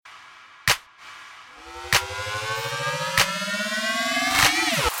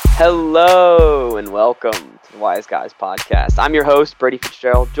Hello and welcome to the Wise Guys podcast. I'm your host, Brady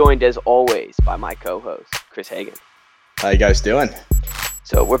Fitzgerald, joined as always by my co-host, Chris Hagan. How you guys doing?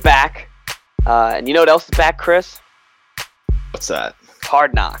 So we're back, and you know what else is back, Chris? What's that?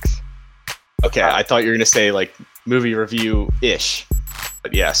 Hard Knocks. Okay, I thought you were going to say like movie review-ish.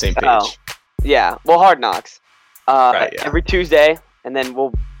 But yeah, same page. Oh, yeah. Well, Hard Knocks. Right, yeah. Every Tuesday, and then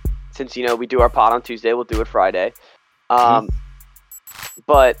since we do our pod on Tuesday, we'll do it Friday.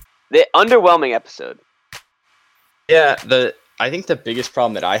 But the underwhelming episode. Yeah, I think the biggest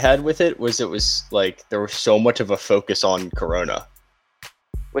problem that I had with it was like there was so much of a focus on Corona.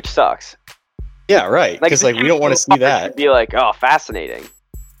 Which sucks. Yeah, right. Because we don't want to see that. Be like, oh, fascinating.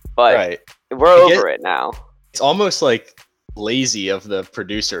 But right. We're over it now. It's almost like lazy of the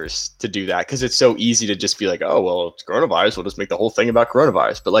producers to do that because it's so easy to just be like, oh, well, it's coronavirus. We'll just make the whole thing about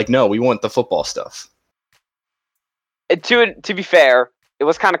coronavirus. But no, we want the football stuff. And to be fair, it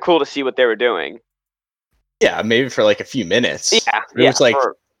was kind of cool to see what they were doing. Yeah, maybe for like a few minutes. Yeah. It was like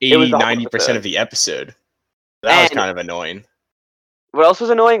 80-90% of the episode. That was kind of annoying. What else was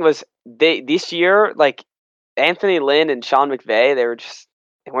annoying was this year, like Anthony Lynn and Sean McVay,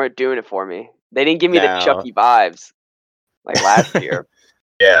 they weren't doing it for me. They didn't give me the Chucky vibes like last year.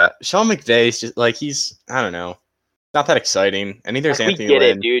 Yeah, Sean McVay's just like I don't know, not that exciting. And neither is Anthony Lynn. We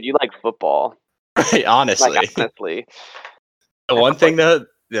get it, dude. You like football. Right, honestly. The one thing though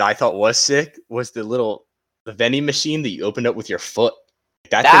that I thought was sick was the vending machine that you opened up with your foot.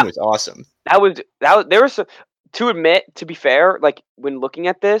 That thing was awesome. That was there was some, to be fair, like when looking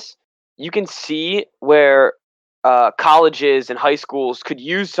at this, you can see where colleges and high schools could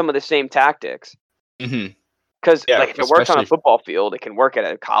use some of the same tactics. Mm-hmm. Because if it works on a football field, it can work at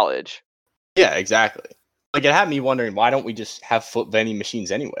a college. Yeah, exactly. Like it had me wondering, why don't we just have foot vending machines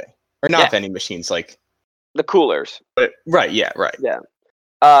anyway? Or not vending machines, like the coolers. Right, yeah, right. Yeah.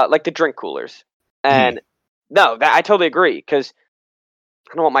 Like the drink coolers. And no, I totally agree because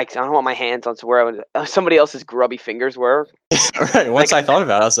I don't want my hands on where somebody else's grubby fingers were. Right. Once I thought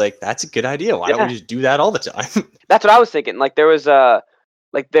about it, I was like, that's a good idea. Why don't we just do that all the time? That's what I was thinking. Like there was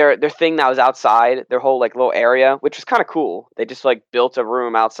like their thing that was outside, their whole like little area, which was kind of cool. They just like built a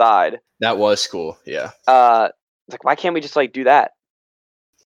room outside. That was cool, yeah. Like why can't we just like do that?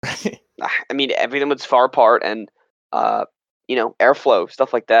 I mean, everything was far apart and airflow,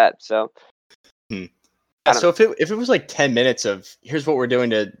 stuff like that. So so if it was like 10 minutes of here's what we're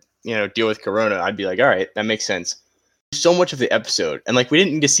doing to deal with Corona, I'd be like, all right, that makes sense. So much of the episode, and like we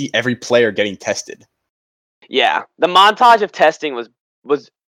didn't need to see every player getting tested. Yeah, the montage of testing was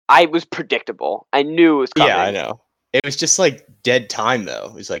predictable. I knew it was coming. Yeah, I know. It was just like dead time though.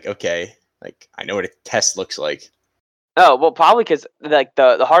 It was like, okay, like I know what a test looks like. Oh well, probably because like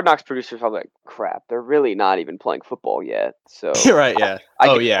the Hard Knocks producers are probably like, crap, they're really not even playing football yet. So right, yeah.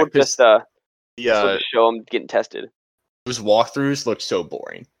 We'll just show them getting tested. Those walkthroughs look so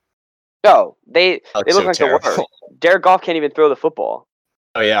boring. No, they look like the worst. Jared Goff can't even throw the football.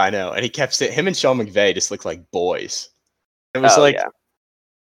 Oh yeah, I know. And he kept saying him and Sean McVay just look like boys. It was I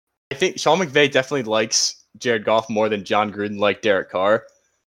think Sean McVay definitely likes Jared Goff more than John Gruden liked Derek Carr.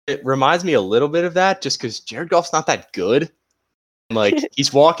 It reminds me a little bit of that just because Jared Goff's not that good. Like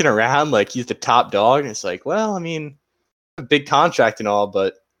he's walking around like he's the top dog, and it's like, well, I mean, a big contract and all,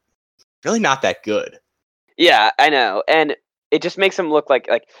 but really not that good. Yeah, I know, and it just makes him look like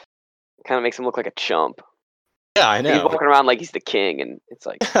kind of makes him look like a chump. Yeah, I know. He's walking around like he's the king, and it's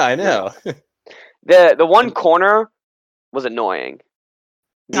like I know. The one corner was annoying.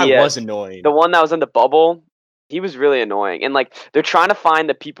 That was annoying. The one that was in the bubble, he was really annoying, and like they're trying to find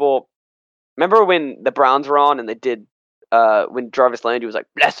the people. Remember when the Browns were on and they did when Jarvis Landry was like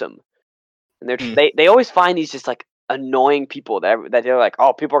bless him, and they always find these just like annoying people that they're like,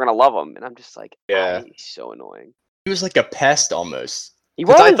 oh, people are gonna love him, and I'm just like, yeah, he's so annoying. He was like a pest almost. He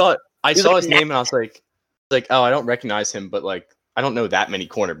was. I thought I saw his name and I was like, oh, I don't recognize him, but like I don't know that many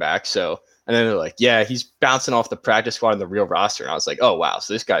cornerbacks, so. And then they're like, yeah, he's bouncing off the practice squad on the real roster. And I was like, oh, wow.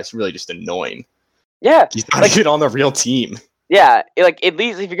 So this guy's really just annoying. Yeah. He's not even on the real team. Yeah. Like, at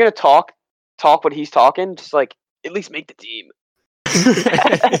least if you're going to talk what he's talking, just like, at least make the team.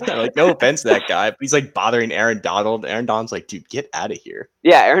 Like, no offense to that guy, but he's like bothering Aaron Donald. Aaron Donald's like, dude, get out of here.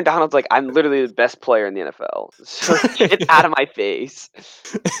 Yeah. Aaron Donald's like, I'm literally the best player in the NFL. So get out of my face.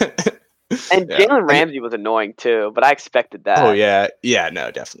 And Jalen Ramsey was annoying too, but I expected that. Oh, yeah. Yeah,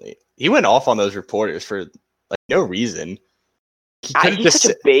 no, definitely. He went off on those reporters for like no reason. He's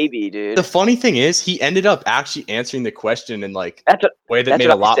such a baby, dude. The funny thing is, he ended up actually answering the question in like a way that made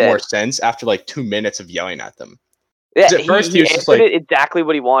a lot more sense after like 2 minutes of yelling at them. Yeah, at first he was just like exactly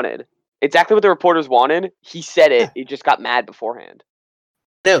what he wanted. Exactly what the reporters wanted. He said it. He just got mad beforehand.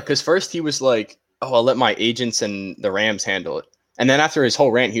 No, because first he was like, "Oh, I'll let my agents and the Rams handle it," and then after his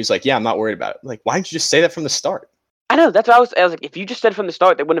whole rant, he was like, "Yeah, I'm not worried about it." Like, why didn't you just say that from the start? I know, that's what I was like, if you just said from the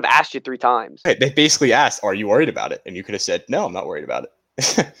start, they wouldn't have asked you 3 times. Right, they basically asked, "Are you worried about it?" And you could have said, "No, I'm not worried about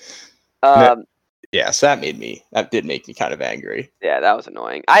it." Yeah, so that did make me kind of angry. Yeah, that was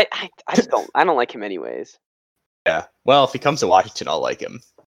annoying. I just don't like him anyways. Yeah, well, if he comes to Washington, I'll like him.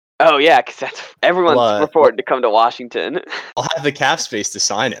 Oh yeah, because everyone's reported to come to Washington. I'll have the cap space to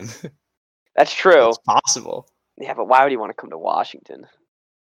sign him. That's true. It's possible. Yeah, but why would he want to come to Washington?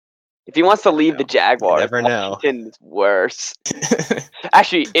 If he wants to leave the Jaguars, Washington is worse.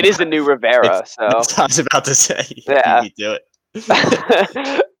 Actually, it is the new Rivera. So that's what I was about to say. Yeah, you do it.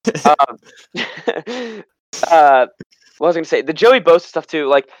 What was I gonna say? The Joey Bosa stuff too.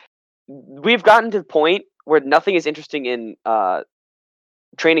 Like, we've gotten to the point where nothing is interesting in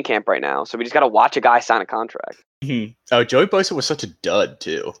training camp right now. So we just got to watch a guy sign a contract. Mm-hmm. Oh, Joey Bosa was such a dud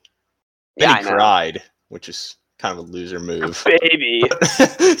too. Then Yeah, he cried, which is kind of a loser move. Baby.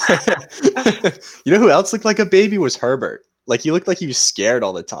 You know who else looked like a baby was Herbert. Like, he looked like he was scared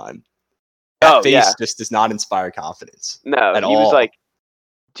all the time. That face just does not inspire confidence. No, he was like,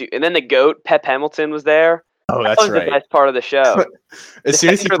 dude. And then the GOAT, Pep Hamilton, was there. Oh, that's right. The best part of the show. As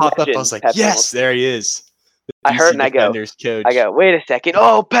soon as he popped up, I was like, yes, there he is. I heard and I go, coach. Wait a second.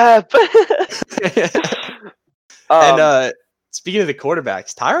 Oh, Pep. And speaking of the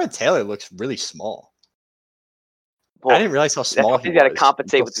quarterbacks, Tyrod Taylor looks really small. Well, I didn't realize how small he was. He's got to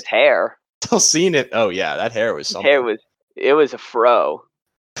compensate with his hair. Still seeing it. Oh yeah, that hair was something. It was a fro.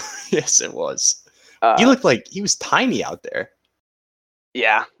 Yes, it was. He looked like he was tiny out there.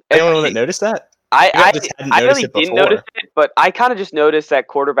 Yeah. Anyone that noticed that? I really didn't notice it, but I kind of just noticed that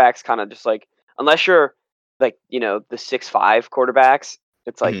quarterbacks kind of just like, unless you're like, the 6'5" quarterbacks,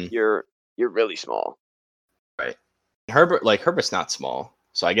 it's like you're really small. Right. Herbert's not small,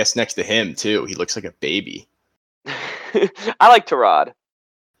 so I guess next to him too, he looks like a baby. I like Tyrod.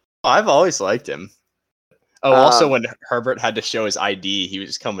 I've always liked him. Oh, also when Herbert had to show his ID, he was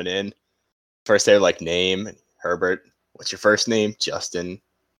just coming in. First they were like, name, Herbert. What's your first name? Justin.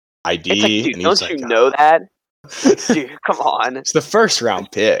 ID. It's like, dude, don't you know that? Dude, come on. It's the first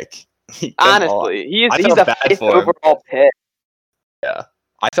round pick. Honestly, he's a 5th overall pick. Yeah.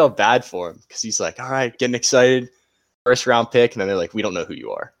 I felt bad for him because he's like, all right, getting excited. First round pick. And then they're like, we don't know who you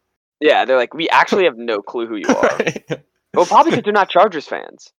are. Yeah, they're like, we actually have no clue who you are. Well, probably because they're not Chargers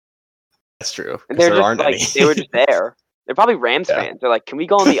fans. That's true. And they're just like, they were just there. They're probably Rams fans. They're like, can we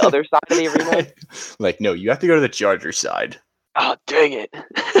go on the other side of the arena? Like, no, you have to go to the Chargers side. Oh, dang it.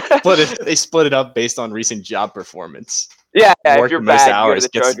 They split it up based on recent job performance. Yeah, if you're bad, you go to the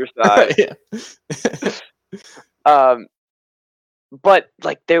Chargers side. But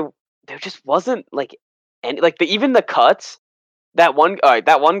like there just wasn't like any even the cuts. That one guy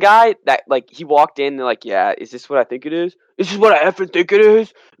that like he walked in and like, yeah, is this what I think it is? This is what I effing think it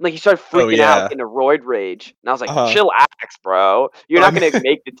is. And, like, he started freaking out in a roid rage, and I was like, chillax, bro. You're not gonna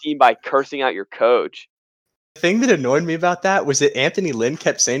make the team by cursing out your coach. The thing that annoyed me about that was that Anthony Lynn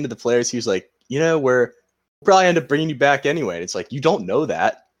kept saying to the players, he was like, we'll probably end up bringing you back anyway. And it's like, you don't know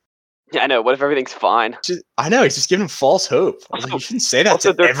that. Yeah, I know. What if everything's fine? I know. He's just giving false hope. I was like, you shouldn't say that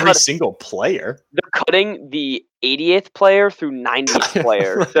to every single player. They're cutting the 80th player through 90th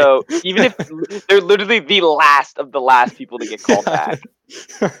player. Right. So even if they're literally the last of the last people to get called back.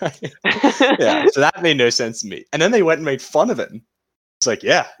 Right. Yeah, so that made no sense to me. And then they went and made fun of him. It's like,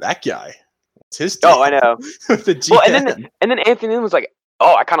 yeah, that guy. It's his team. Oh, I know. The GM. Well, and then Anthony was like,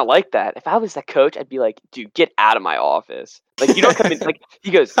 oh, I kind of like that. If I was the coach, I'd be like, dude, get out of my office. Like, you don't come in. Like,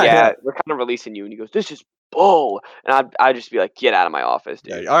 he goes, yeah, we're kind of releasing you. And he goes, this is bull. And I'd just be like, get out of my office,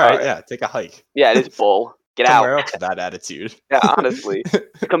 dude. Yeah, all right, yeah, take a hike. Yeah, it is bull. Get Somewhere out. Else with that attitude. Yeah, honestly.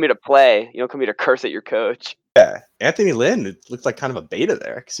 You come here to play. You don't come here to curse at your coach. Yeah, Anthony Lynn looked like kind of a beta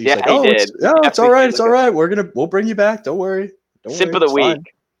there. Because he's like, he did. It's all right. It's all right. We'll bring you back. Don't worry. Simp of the week. Fine.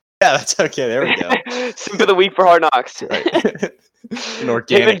 Yeah, that's okay. There we go. Simp of the week for Hard Knocks. Right. An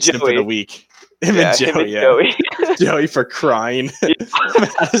organic simp of the week. Him and Joey. Joey for crying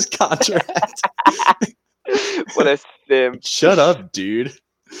about his contract. What a simp. Shut up, dude.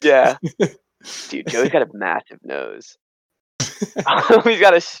 Yeah. Dude, Joey's got a massive nose. He's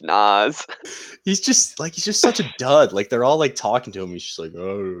got a schnoz. He's just such a dud. Like, they're all like talking to him. He's just like,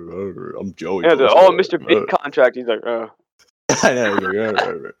 oh, I'm Joey. Yeah, Mr. Big Contract. He's like, oh. I know.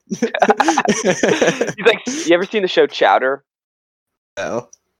 He's like, you ever seen the show Chowder? No.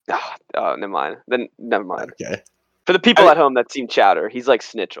 Oh, never mind. Then never mind. Okay. For the people at home that seen Chowder, he's like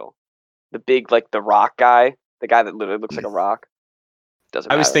Snitchell, the big like the rock guy, the guy that literally looks like a rock. Doesn't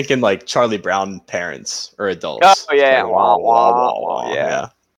matter. I was thinking like Charlie Brown parents or adults. Oh yeah, wah, wah, wah, wah. Yeah.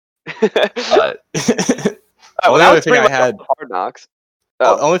 But Well, only that other was thing pretty I much had, Hard Knocks.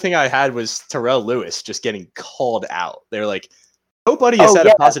 only thing I had was Terrell Lewis just getting called out. They're like, nobody has Oh, had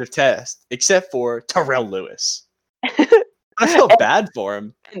yeah. a positive test except for Terrell Lewis. I felt bad for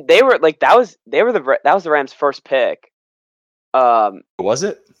him. And they were like that was the Rams' first pick. Was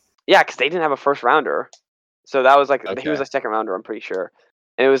it? Yeah, because they didn't have a first rounder, so that was like he was Okay. a second rounder. I'm pretty sure,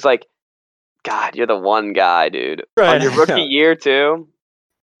 and it was like, God, you're the one guy, dude, Right. on your rookie year too.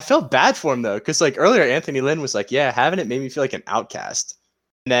 I felt bad for him though, because like earlier Anthony Lynn was like, "Yeah, having it made me feel like an outcast."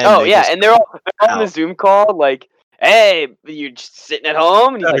 And then Oh they yeah, just and they're all on the out. Zoom call like, "Hey, you just sitting at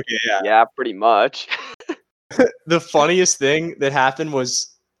home?" And he's like, Okay, yeah. "Yeah, pretty much." The funniest thing that happened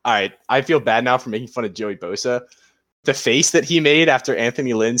was, all right, I feel bad now for making fun of Joey Bosa. The face that he made after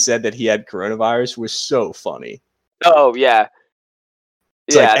Anthony Lynn said that he had coronavirus was so funny. Oh yeah,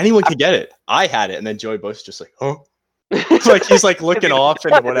 It's like yeah. anyone could get it. I had it, and then Joey Bosa just like, "Huh?" Like he's like looking off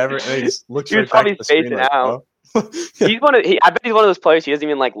and whatever, and he just looks He was right back probably at the screen spacing like, out. "Huh?" I bet he's one of those players. He doesn't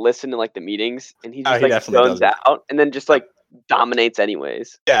even like listen to like the meetings, and he Oh, just he like definitely zones doesn't. out, and then just like dominates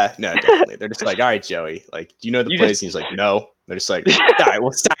anyways. Yeah, no, definitely. They're just like, all right, Joey, like, do you know the You plays? just And he's like, no. They're just like, all right,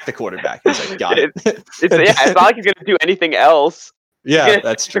 we'll stack the quarterback. He's like, got it. It's not like he's gonna do anything else. Yeah, He's gonna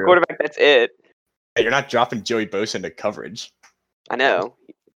that's the true. quarterback. That's it. Hey, you're not dropping Joey Bosa into coverage. I know.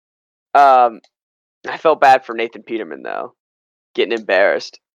 I felt bad for Nathan Peterman though, getting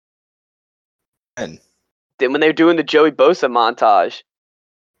embarrassed. And Then when they were doing the Joey Bosa montage,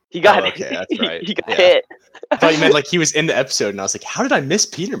 he got okay, that's right. he got Yeah. hit. I thought you meant like he was in the episode, and I was like, how did I miss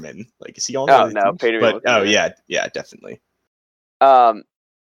Peterman? Like, is he on? Oh no, Peterman. But oh yeah, definitely.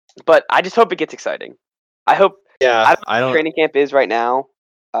 But I just hope it gets exciting. I hope. Yeah, I don't know what training camp is right now.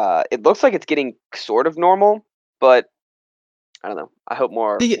 It looks like it's getting sort of normal, but I don't know. I hope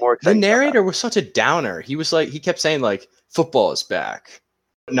more The exciting. narrator was such a downer. He was like, he kept saying like, football is back,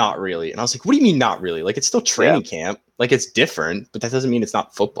 but not really. And I was like, what do you mean not really? Like, it's still training camp. Like, it's different, but that doesn't mean it's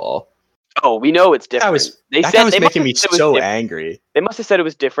not football. Oh, we know it's different. That guy was making me so angry. They must have said it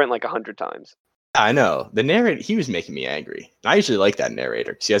was different like 100 times. I know. The narrator, he was making me angry. And I usually like that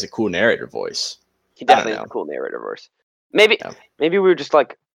narrator because he has a cool narrator voice. He definitely has a cool narrator voice. Maybe we were just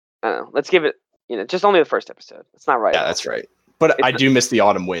like, I don't know. Let's give it, just only the first episode. It's not right. Yeah, that's right. But I do miss the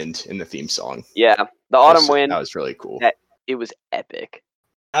autumn wind in the theme song. Yeah, the autumn wind. That was really cool. It was epic.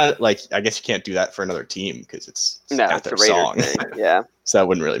 Like, I guess you can't do that for another team because it's not their a Raider song. Thing. Yeah. So that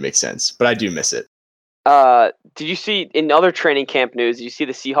wouldn't really make sense. But I do miss it. Did you see in other training camp news? Did you see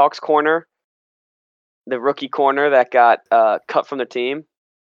the Seahawks corner, the rookie corner that got cut from their team?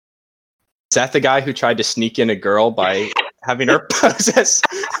 Is that the guy who tried to sneak in a girl by having her pose as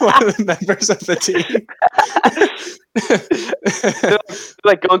one of the members of the team? they're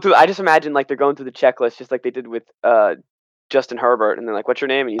like going through. I just imagine like they're going through the checklist, just like they did with Justin Herbert, and they're like, "What's your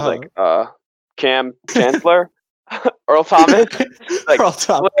name?" And he's like, "Cam Chancellor, Earl Thomas." Like, Earl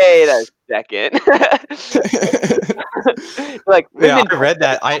Thomas. Wait a second. Like, yeah, I read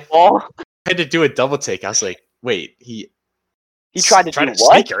that. I had to do a double take. I was like, "Wait, he tried to do what?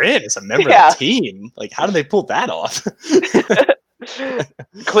 Sneak her in as a member of the team. Like, how did they pull that off?"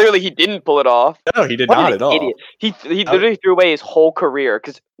 Clearly, he didn't pull it off. No, he did not at all. Idiot. He literally threw away his whole career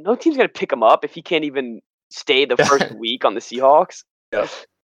because no team's gonna pick him up if he can't even stay the first week on the Seahawks. Yeah.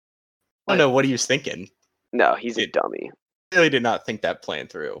 I don't know what he was thinking. No, he's a dummy. I really did not think that plan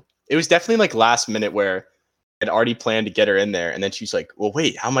through. It was definitely like last minute where I'd already planned to get her in there, and then she's like, "Well,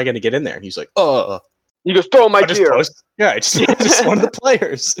 wait, how am I going to get in there?" And he's like, He goes, "Throw my gear." Yeah, just one of the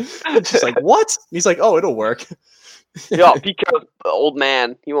players. She's like, "What?" And he's like, "Oh, it'll work." Yeah, be careful, old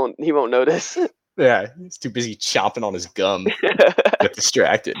man. He won't notice. Yeah, he's too busy chomping on his gum. Get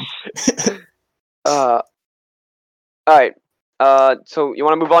distracted. All right. So you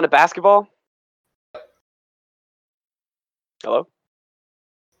want to move on to basketball? Hello?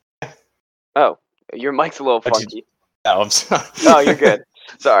 Oh, your mic's a little funky. Oh, I'm sorry. Oh, you're good.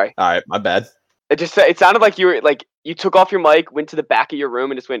 Sorry. All right, my bad. It sounded like you took off your mic, went to the back of your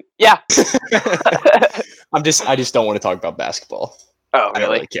room, and just went, yeah. I just don't want to talk about basketball. Oh, really? I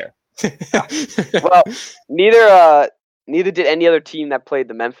don't really care. Well, neither did any other team that played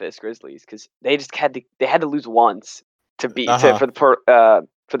the Memphis Grizzlies because they just had to lose once to beat for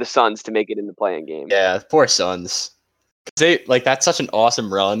the Suns to make it in the playing game. Yeah, poor Suns. They that's such an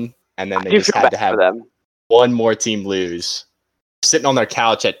awesome run, and then they just had to have one more team lose. Sitting on their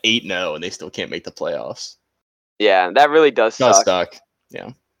couch at 8-0, and they still can't make the playoffs. Yeah, that really does suck. Yeah.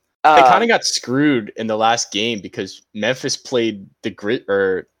 They kind of got screwed in the last game because Memphis played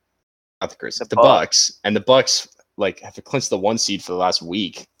the Bucks, and the Bucks have to clinch the 1 seed for the last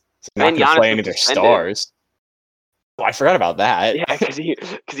week. So they're not going to play any of their stars. Oh, I forgot about that. Yeah, because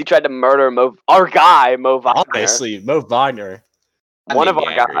he tried to murder our guy Mo Wagner. Obviously, Mo Wagner. One of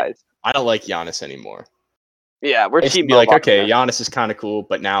our guys. I don't like Giannis anymore. Yeah, we're I used to team be Mo like, Wagner. okay, Giannis is kind of cool,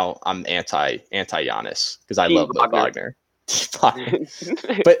 but now I'm anti Giannis because I love Mo Wagner.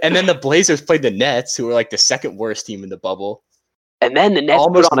 But and then the Blazers played the Nets, who were like the second worst team in the bubble. And then the Nets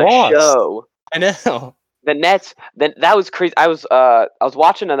almost put on lost. a show. I know. The Nets. That was crazy. I was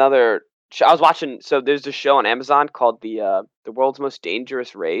watching another. I was watching. So there's a show on Amazon called the World's Most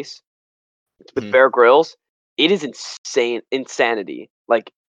Dangerous Race. It's with Bear Grylls. It is insanity.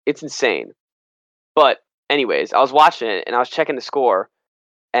 Like, it's insane. But anyways, I was watching it and I was checking the score,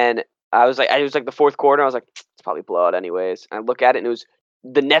 and I was like the fourth quarter. I was like, it's probably blowout anyways. And I look at it and it was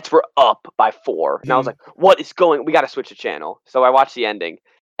the Nets were up by 4, and I was like, what is going? We got to switch the channel. So I watched the ending,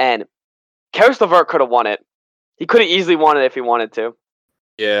 and Karis LeVert could have won it. He could have easily won it if he wanted to.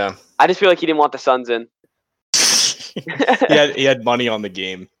 Yeah. I just feel like he didn't want the Suns in. he had money on the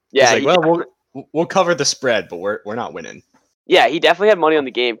game. Yeah. He's like, we'll cover the spread, but we're not winning. Yeah, he definitely had money on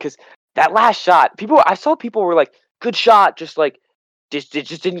the game because that last shot, I saw people were like, good shot, just like, it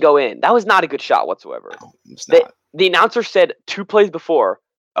just didn't go in. That was not a good shot whatsoever. No, it's not. The announcer said 2 plays before,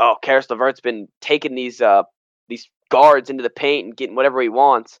 oh, Karis LeVert's been taking these guards into the paint and getting whatever he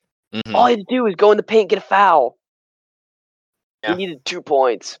wants. Mm-hmm. All he had to do was go in the paint and get a foul. Yeah. He needed 2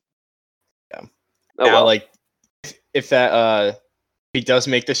 points. Yeah. Oh, now, like, if that he does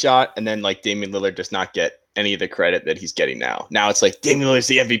make the shot, and then like Damian Lillard does not get any of the credit that he's getting now. Now it's like Damian Lillard's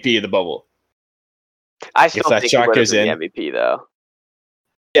the MVP of the bubble. I still think he would have been the MVP though.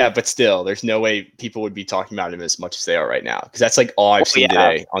 Yeah, but still, there's no way people would be talking about him as much as they are right now. Because that's like all I've seen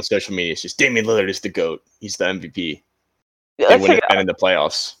today on social media. It's just Damian Lillard is the GOAT. He's the MVP. They wouldn't have been in the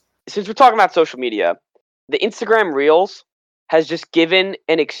playoffs. Since we're talking about social media, the Instagram Reels has just given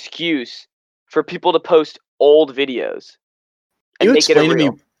an excuse for people to post old videos. And you explain to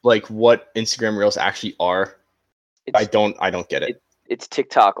me like what Instagram Reels actually are? I don't get it. It's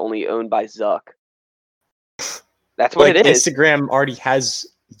TikTok, only owned by Zuck. That's what it is. Instagram already has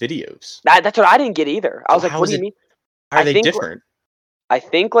videos. That's what I didn't get either. I was like, what do you mean? How are they different? I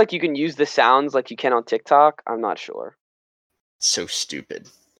think like you can use the sounds like you can on TikTok. I'm not sure. So stupid.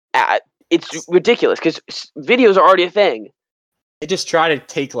 It's ridiculous because videos are already a thing. They just try to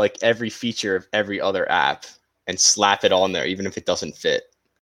take like every feature of every other app and slap it on there, even if it doesn't fit.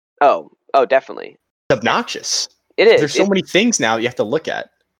 Oh, definitely. It's obnoxious. It is. There's so many things now you have to look at.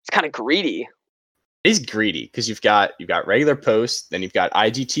 It's kind of greedy. It is greedy because you've got regular posts, then you've got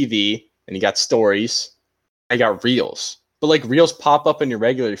IGTV, and you got stories, and you got reels. But like reels pop up in your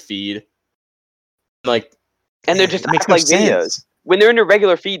regular feed, like, and they're just act like videos. When they're in your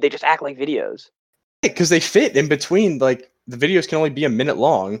regular feed, they just act like videos. Because they fit in between. Like the videos can only be a minute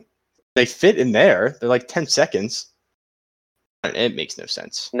long. They fit in there. They're like 10 seconds. It makes no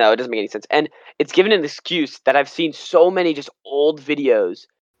sense. No, it doesn't make any sense. And it's given an excuse that I've seen so many just old videos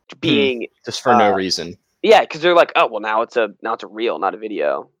being just for no reason. Yeah, because they're like, oh well, now it's a reel, not a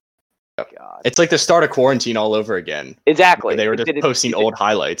video. Yep. God. It's like the start of quarantine all over again. Exactly. They were just posting old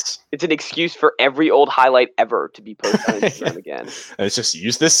highlights. It's an excuse for every old highlight ever to be posted on Instagram again. And it's just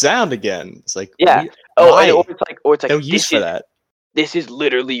use this sound again. It's like yeah. Or it's like no use for that. This is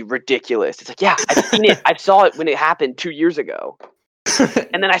literally ridiculous. It's like, yeah, I've seen it. I saw it when it happened 2 years ago.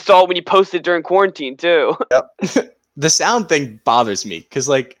 And then I saw it when you posted during quarantine too. Yep. The sound thing bothers me because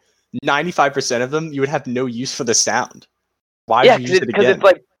like 95% of them you would have no use for the sound. Why would you use it again?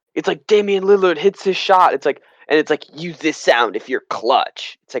 It's like Damian Lillard hits his shot. It's like use this sound if you're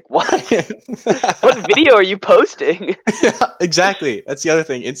clutch. It's like what? What video are you posting? Yeah, exactly. That's the other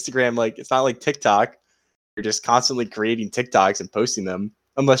thing. Instagram, like it's not like TikTok. You're just constantly creating TikToks and posting them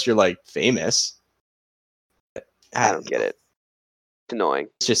unless you're like famous. I don't get it. It's annoying.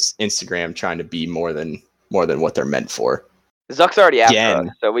 It's just Instagram trying to be more than what they're meant for. Zuck's already after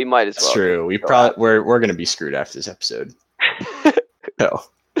us, so we might as well. That's true. We're gonna be screwed after this episode. No.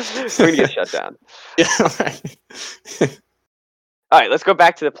 We're gonna get shut down. Yeah. All right, let's go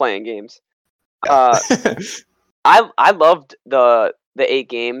back to the playing games. I loved the 8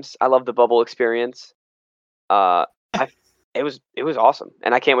 games. I loved the bubble experience. It was awesome,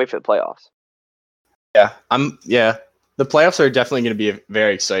 and I can't wait for the playoffs. Yeah, the playoffs are definitely going to be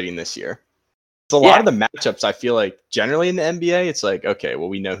very exciting this year. So a lot of the matchups, I feel like generally in the NBA, it's like, okay, well,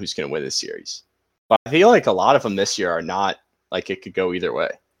 we know who's going to win this series. But I feel like a lot of them this year are not like it could go either way.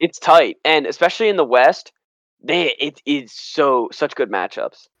 It's tight, and especially in the West, it is such good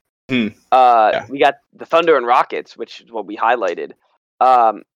matchups. We got the Thunder and Rockets, which is what we highlighted.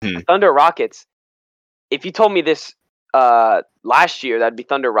 Thunder Rockets. If you told me this last year, that'd be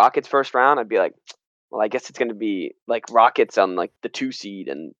Thunder Rockets first round, I'd be like, well, I guess it's going to be like Rockets on like the 2 seed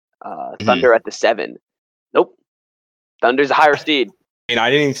and Thunder at the 7. Nope. Thunder's a higher seed. And I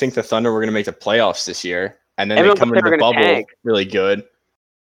didn't even think the Thunder were going to make the playoffs this year. And then Everyone they come thought they into were the gonna bubble tank. really good.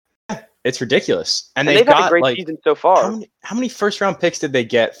 It's ridiculous. And they've got had a great season so far. How many first-round picks did they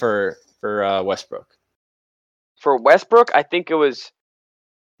get for Westbrook? For Westbrook, I think it was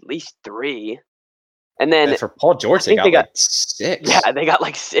at least 3. And then for Paul George, they got like 6. Yeah, they got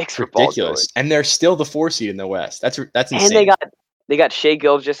like 6 for Paul George. And they're still the 4 seed in the West. That's insane. And they got Shai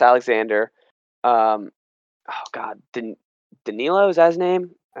Gilgeous-Alexander. Oh God, Danilo, is that his name?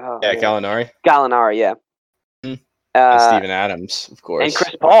 Oh, yeah, Gallinari. Gallinari, yeah. And Steven Adams, of course. And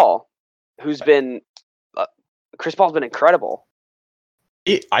Chris Paul, who's been Chris Paul's been incredible.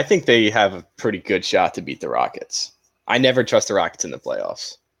 I think they have a pretty good shot to beat the Rockets. I never trust the Rockets in the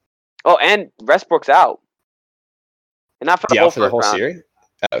playoffs. Oh, and Westbrook's out. And not for the whole series?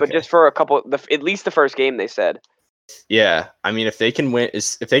 Okay. But just for a couple, at least the first game, they said. Yeah, I mean, if they can win,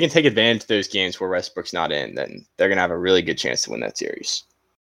 if they can take advantage of those games where Westbrook's not in, then they're gonna have a really good chance to win that series.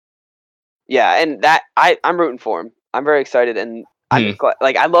 Yeah, and that I'm rooting for him. I'm very excited, and I'm glad,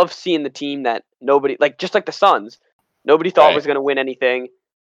 like I love seeing the team that nobody just like the Suns, nobody thought was gonna win anything,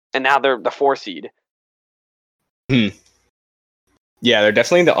 and now they're the 4 seed. Yeah, they're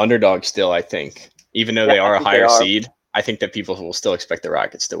definitely the underdog still. I think, even though they are a higher seed, I think that people will still expect the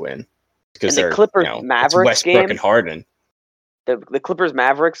Rockets to win. Because the Clippers Mavericks Westbrook game, and Harden. The Clippers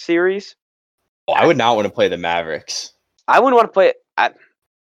Mavericks series. Well, I would not want to play the Mavericks. I wouldn't want to play. I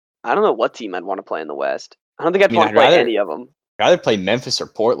don't know what team I'd want to play in the West. I don't think I'd want to play any of them. I'd rather play Memphis or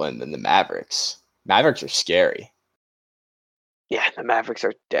Portland than the Mavericks. Mavericks are scary. Yeah, the Mavericks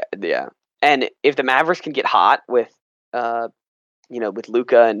are yeah. And if the Mavericks can get hot with with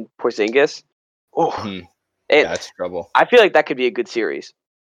Luka and Porzingis, that's trouble. I feel like that could be a good series.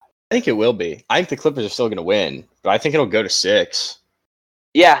 I think it will be. I think the Clippers are still going to win, but I think it'll go to 6.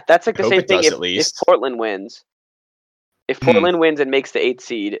 Yeah, that's like the same thing if Portland wins. If Portland wins and makes the 8th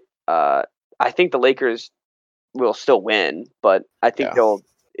seed, I think the Lakers will still win, but I think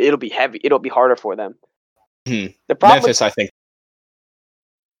it'll be heavy. It'll be harder for them. The problem Memphis, I think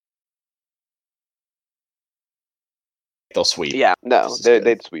they'll sweep. Yeah, no,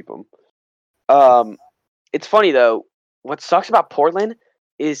 they'd sweep them. It's funny though. What sucks about Portland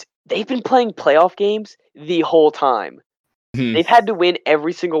is they've been playing playoff games the whole time. They've had to win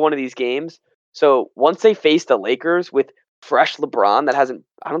every single one of these games. So once they face the Lakers with fresh LeBron that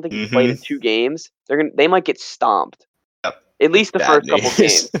I don't think he's played in 2 games, they might get stomped. Yep. At least the first couple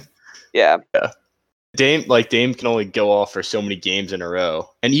games. Yeah. Dame can only go off for so many games in a row.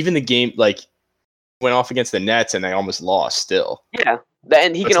 And even the game went off against the Nets and they almost lost still. Yeah.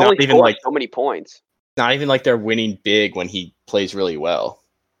 And he can only score so many points. It's not even like they're winning big when he plays really well.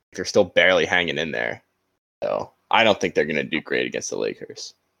 They're still barely hanging in there. So I don't think they're going to do great against the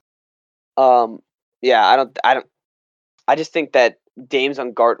Lakers. Yeah, I just think that Dame's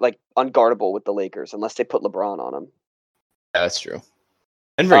unguardable with the Lakers unless they put LeBron on him. Yeah, that's true.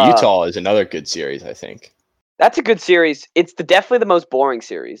 Denver Utah is another good series, I think. That's a good series. It's definitely the most boring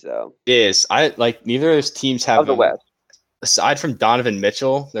series, though. It is. Neither of those teams have of the West. Aside from Donovan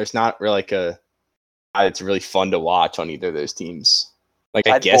Mitchell, there's not really it's really fun to watch on either of those teams.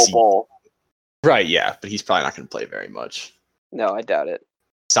 I guess right, yeah, but he's probably not going to play very much. No, I doubt it.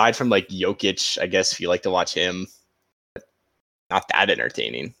 Aside from Jokic, I guess if you like to watch him, not that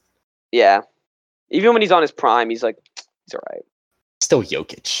entertaining. Yeah, even when he's on his prime, he's all right. Still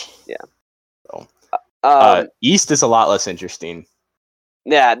Jokic. Yeah. So, East is a lot less interesting.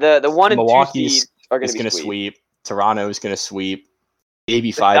 Yeah, the 1 and 2 seeds are going to sweep. Toronto is going to sweep.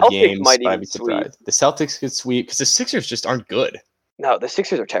 Maybe 5 games. I'd be surprised. The Celtics could sweep because the Sixers just aren't good. No, the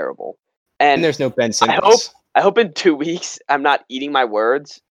Sixers are terrible. And there's no Ben Simmons. I hope in 2 weeks I'm not eating my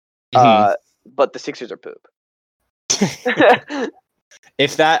words. But the Sixers are poop.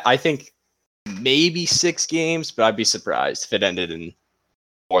 If that, I think maybe 6 games, but I'd be surprised if it ended in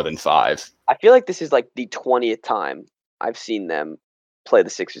more than 5. I feel like this is the 20th time I've seen them play the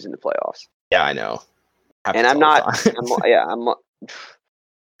Sixers in the playoffs. Yeah, I know. And I'm not.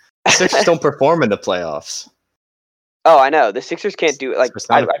 Sixers don't perform in the playoffs. Oh, I know. The Sixers can't do it. I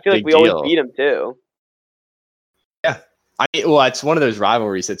feel like we always beat them too. Yeah. It's one of those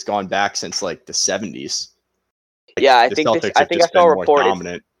rivalries that's gone back since the 70s. Yeah, I think I saw a report.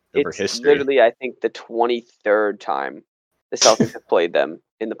 Over history. Literally, I think the 23rd time the Celtics have played them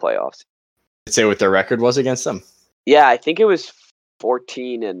in the playoffs. Did it say what their record was against them? Yeah, I think it was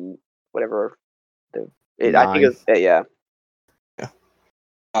 14 and whatever. I think it was, yeah.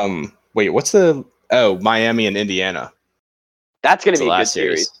 Wait, what's Miami and Indiana? That's going to be a good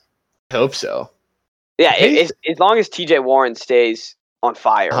series. I hope so. Yeah, as long as TJ Warren stays on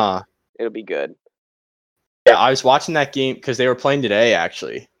fire, it'll be good. Yeah, I was watching that game because they were playing today,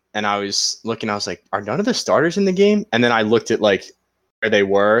 actually. And I was looking, I was like, are none of the starters in the game? And then I looked at like where they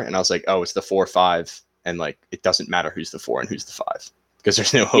were, and I was like, oh, it's the 4-5. And like, it doesn't matter who's the 4 and who's the 5 because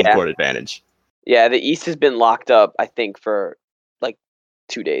there's no home court advantage. Yeah, the East has been locked up, I think, for like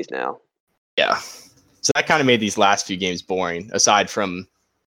 2 days now. Yeah. So that kind of made these last few games boring, aside from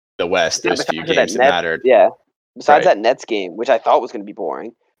the West, those few games that mattered. Yeah. Besides that Nets game, which I thought was going to be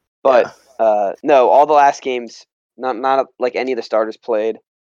boring. But no, all the last games, not like any of the starters played,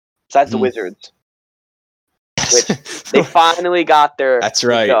 besides the Wizards. Which they finally got their That's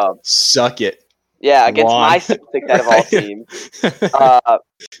right. dub. Suck it. Yeah, against my Celtics out of all teams.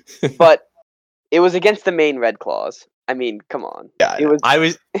 But it was against the main Red Claws. I mean, come on. Yeah, I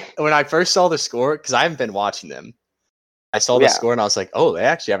was when I first saw the score, because I haven't been watching them. I saw the score and I was like, oh, they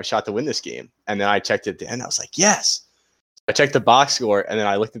actually have a shot to win this game. And then I checked it and I was like, yes. I checked the box score and then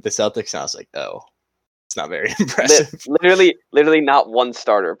I looked at the Celtics and I was like, oh, it's not very impressive. Literally not one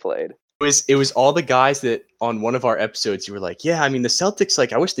starter played. It was all the guys that on one of our episodes you were like, yeah, I mean the Celtics,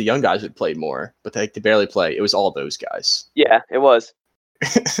 like I wish the young guys would play more, but they barely play. It was all those guys. Yeah, it was.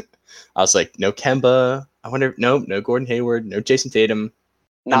 I was like, no Kemba. I wonder, no Gordon Hayward, no Jason Tatum.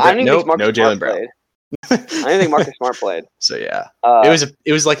 No, I don't think no Jaylen Brown. I don't think Marcus Smart played. So yeah,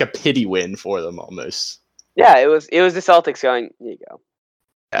 it was like a pity win for them almost. Yeah, it was the Celtics going. Here you go.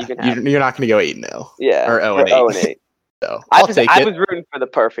 Yeah, you're not going to go 8-0. Yeah, or 0-8. So I was rooting for the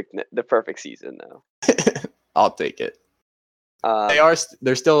perfect season though. I'll take it.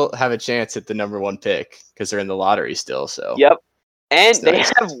 They still have a chance at the number 1 pick because they're in the lottery still. So yep, and they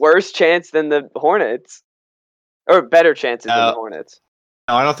have worse chance than the Hornets, or better chances than the Hornets.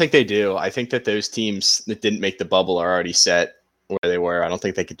 No, I don't think they do. I think that those teams that didn't make the bubble are already set where they were. I don't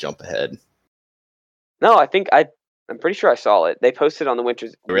think they could jump ahead. No, I'm pretty sure I saw it. They posted on the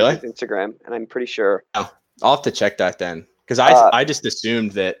Winters Instagram, and I'm pretty sure. Oh, I'll have to check that then, because I just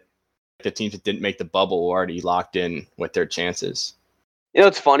assumed that the teams that didn't make the bubble were already locked in with their chances. You know,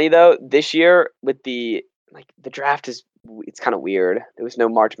 it's funny though. This year with the draft it's kind of weird. There was no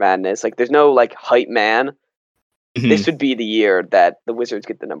March Madness. Like, there's no like hype man. Mm-hmm. This would be the year that the Wizards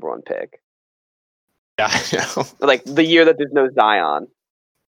get the number 1 pick. Yeah, I know. Like the year that there's no Zion.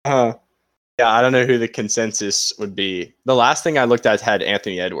 Yeah, I don't know who the consensus would be. The last thing I looked at had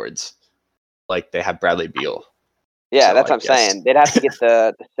Anthony Edwards. Like, they have Bradley Beal. Yeah, so that's what I'm saying. They'd have to get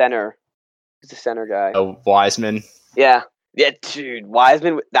the center. Who's the center guy? Oh, Wiseman. Yeah, dude,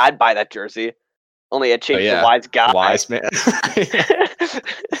 Wiseman. I'd buy that jersey. Only I'd change the Wise guy. Wiseman.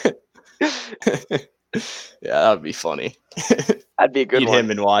 Yeah, that would be funny. That'd be a good one. Need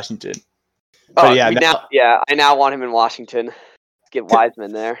him in Washington. But I now want him in Washington. Let's get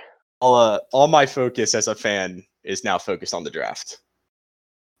Wiseman there. All my focus as a fan is now focused on the draft,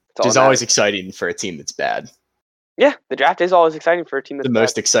 which is always exciting for a team that's bad. Yeah, the draft is always exciting for a team that's the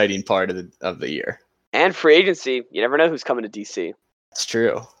most exciting part of the year. And free agency, you never know who's coming to DC. That's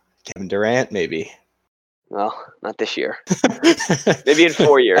true. Kevin Durant, maybe. Well, not this year. Maybe in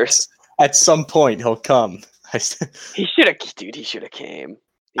 4 years. At some point, he'll come. He should have came.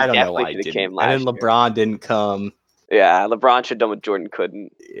 I don't know why he didn't. And then LeBron didn't come. Yeah, LeBron should have done what Jordan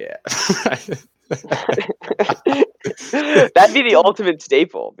couldn't. Yeah. That'd be the ultimate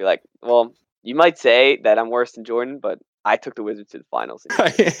staple. Be like, well, you might say that I'm worse than Jordan, but I took the Wizards to the finals.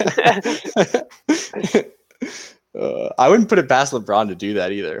 I wouldn't put it past LeBron to do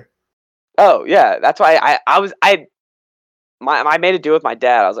that either. Oh yeah, that's why I made a deal with my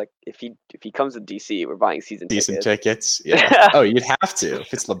dad. I was like, if he comes to DC, we're buying season tickets. Yeah. Oh, you'd have to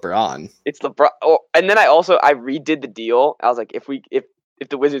if it's LeBron. It's LeBron. Oh, and then I redid the deal. I was like, if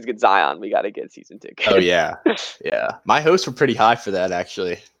the Wizards get Zion, we got to get season tickets. Oh yeah, yeah. My hopes were pretty high for that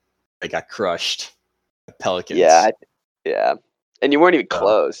actually. They got crushed. The Pelicans. Yeah. And you weren't even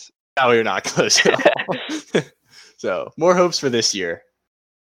close. No, we were not close at all. So more hopes for this year.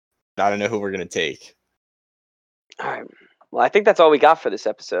 I don't know who we're gonna take. All right. Well, I think that's all we got for this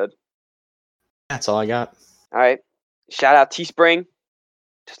episode. That's all I got. All right. Shout out Teespring.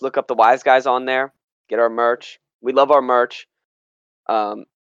 Just look up the Wise Guys on there. Get our merch. We love our merch.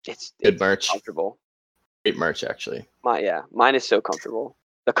 It's good merch. Comfortable. Great merch, actually. Mine is so comfortable.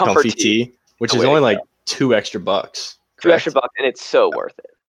 The Comfy Tee, which is only like $2 extra. Correct? $2 extra, and it's so worth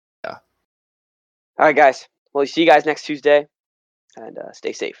it. Yeah. All right, guys. Well, see you guys next Tuesday, and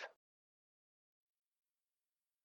stay safe.